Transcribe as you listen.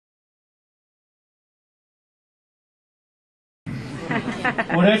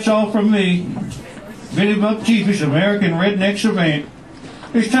Well, that's all from me, Billy Buck Teefus, American Redneck Savant.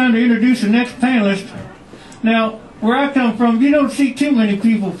 It's time to introduce the next panelist. Now, where I come from, you don't see too many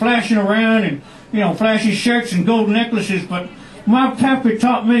people flashing around and, flashy shirts and gold necklaces, but my pappy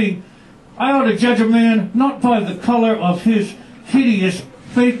taught me I ought to judge a man not by the color of his hideous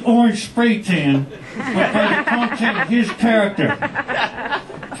fake orange spray tan, but by the content of his character.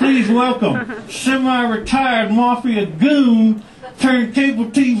 Please welcome semi-retired mafia goon turned cable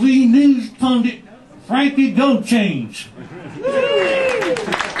TV news pundit Frankie Goldchains.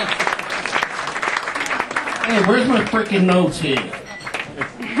 Hey, where's my frickin' notes here?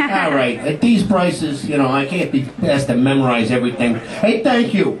 All right, at these prices, I can't be asked to memorize everything. Hey,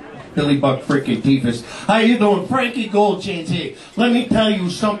 thank you, Billy Buck frickin' Teefus. How you doing? Frankie Goldchains here. Let me tell you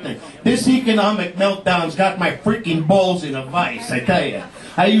something. This economic meltdown's got my freaking balls in a vice, I tell you.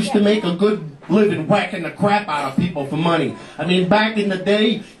 I used to make a good living whacking the crap out of people for money. I mean, back in the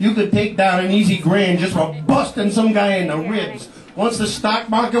day, you could take down an easy grand just for busting some guy in the ribs. Once the stock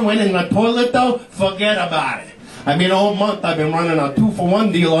market went in the toilet, though, forget about it. I mean, all month I've been running a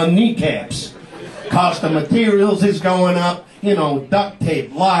 2-for-1 deal on kneecaps. Cost of materials is going up. Duct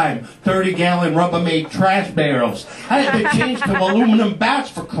tape, lime, 30-gallon Rubbermaid trash barrels. I had to change to aluminum bats,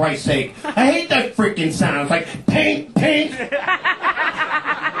 for Christ's sake. I hate that freaking sound. It's like, pink, pink.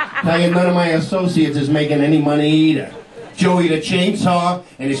 Tell you, none of my associates is making any money either. Joey the Chainsaw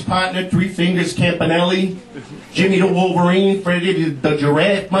and his partner, Three Fingers Campanelli, Jimmy the Wolverine, Freddy the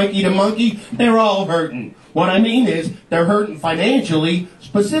Giraffe, Mikey the Monkey, they're all hurting. What I mean is, they're hurting financially,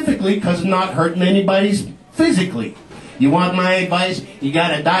 specifically because not hurting anybody's physically. You want my advice? You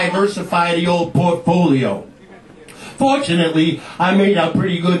gotta diversify the old portfolio. Fortunately, I made out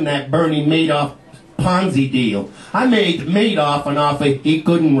pretty good in that Bernie Madoff Ponzi deal. I made Madoff an offer he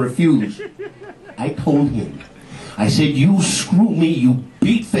couldn't refuse. I told him, I said, you screw me, you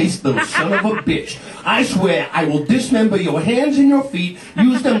beat-faced little son of a bitch. I swear I will dismember your hands and your feet,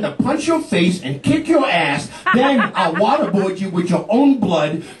 use them to punch your face and kick your ass, then I'll waterboard you with your own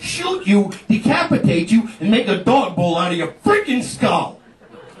blood, shoot you, decapitate you, and make a dog bowl out of your freaking skull.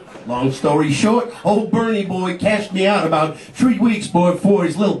 Long story short, old Bernie boy cashed me out about 3 weeks before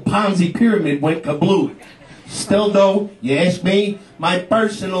his little Ponzi pyramid went kablooey. Still though, you ask me, my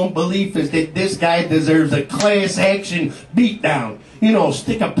personal belief is that this guy deserves a class action beatdown.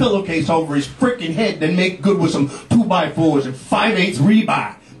 Stick a pillowcase over his frickin' head, then make good with some 2x4s and 5/8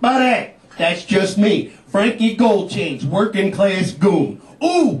 rebar. But hey, that's just me, Frankie Goldchains, working class goon.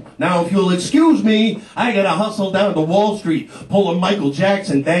 Ooh, now if you'll excuse me, I gotta hustle down to Wall Street, pull a Michael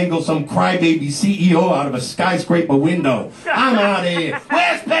Jackson, dangle some crybaby CEO out of a skyscraper window. I'm out of here.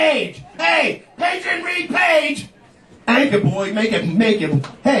 Where's Page? Hey, Patron Reid Page! Anchor boy, make it.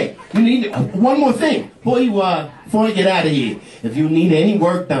 Hey, you need one more thing before I get out of here. If you need any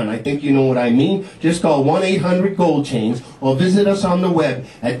work done, I think you know what I mean, just call 1-800-GOLDCHAINS or visit us on the web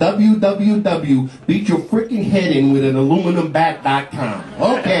at www.beatyourfrickin' head-in-with-an-aluminum-bat.com.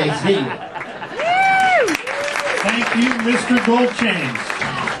 Okay, see you. Thank you, Mr. Goldchains.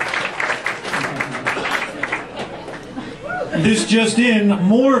 This just in,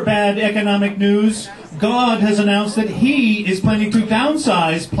 more bad economic news. God has announced that he is planning to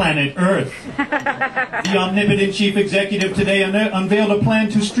downsize planet Earth. The omnipotent chief executive today unveiled a plan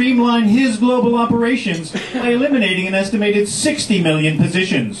to streamline his global operations by eliminating an estimated 60 million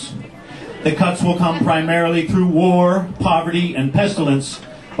positions. The cuts will come primarily through war, poverty, and pestilence,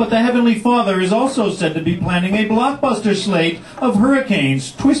 but the Heavenly Father is also said to be planning a blockbuster slate of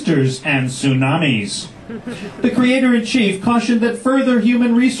hurricanes, twisters, and tsunamis. The Creator-in-Chief cautioned that further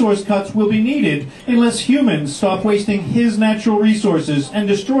human resource cuts will be needed unless humans stop wasting his natural resources and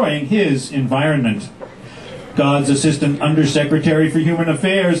destroying his environment. God's Assistant Undersecretary for Human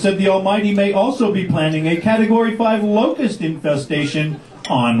Affairs said the Almighty may also be planning a Category 5 locust infestation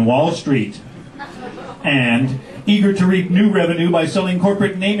on Wall Street. And, eager to reap new revenue by selling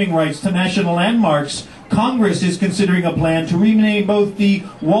corporate naming rights to national landmarks, Congress is considering a plan to rename both the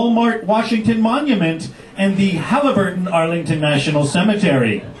Walmart Washington Monument and the Halliburton Arlington National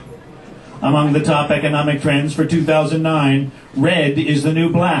Cemetery. Among the top economic trends for 2009, red is the new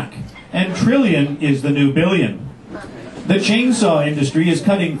black, and trillion is the new billion. The chainsaw industry is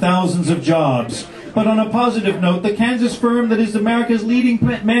cutting thousands of jobs, but on a positive note, the Kansas firm that is America's leading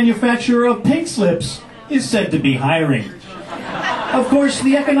manufacturer of pink slips is said to be hiring. Of course,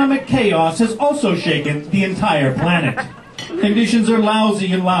 the economic chaos has also shaken the entire planet. Conditions are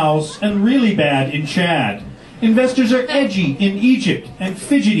lousy in Laos and really bad in Chad. Investors are edgy in Egypt and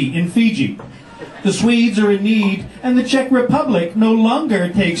fidgety in Fiji. The Swedes are in need, and the Czech Republic no longer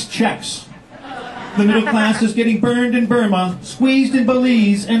takes checks. The middle class is getting burned in Burma, squeezed in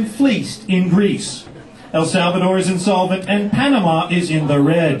Belize, and fleeced in Greece. El Salvador is insolvent, and Panama is in the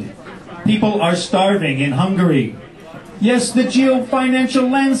red. People are starving in Hungary. Yes, the geo-financial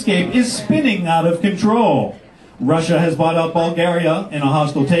landscape is spinning out of control. Russia has bought out Bulgaria in a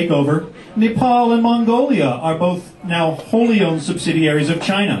hostile takeover. Nepal and Mongolia are both now wholly owned subsidiaries of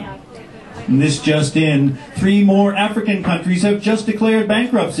China. And this just in, 3 more African countries have just declared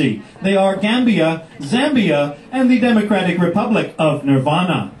bankruptcy. They are Gambia, Zambia, and the Democratic Republic of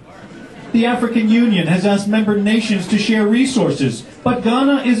Nirvana. The African Union has asked member nations to share resources, but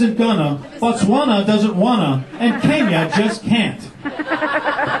Ghana isn't gonna, Botswana doesn't wanna, and Kenya just can't.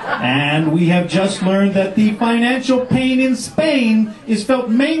 And we have just learned that the financial pain in Spain is felt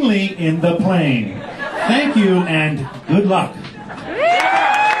mainly in the plane. Thank you and good luck.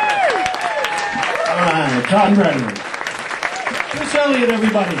 John Breneman. Chris Elliott,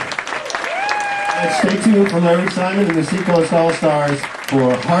 everybody. And stay tuned for Larry Simon and the Seacoast All-Stars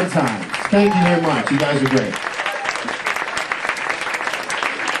for Hard Times. Thank you very much. You guys are great.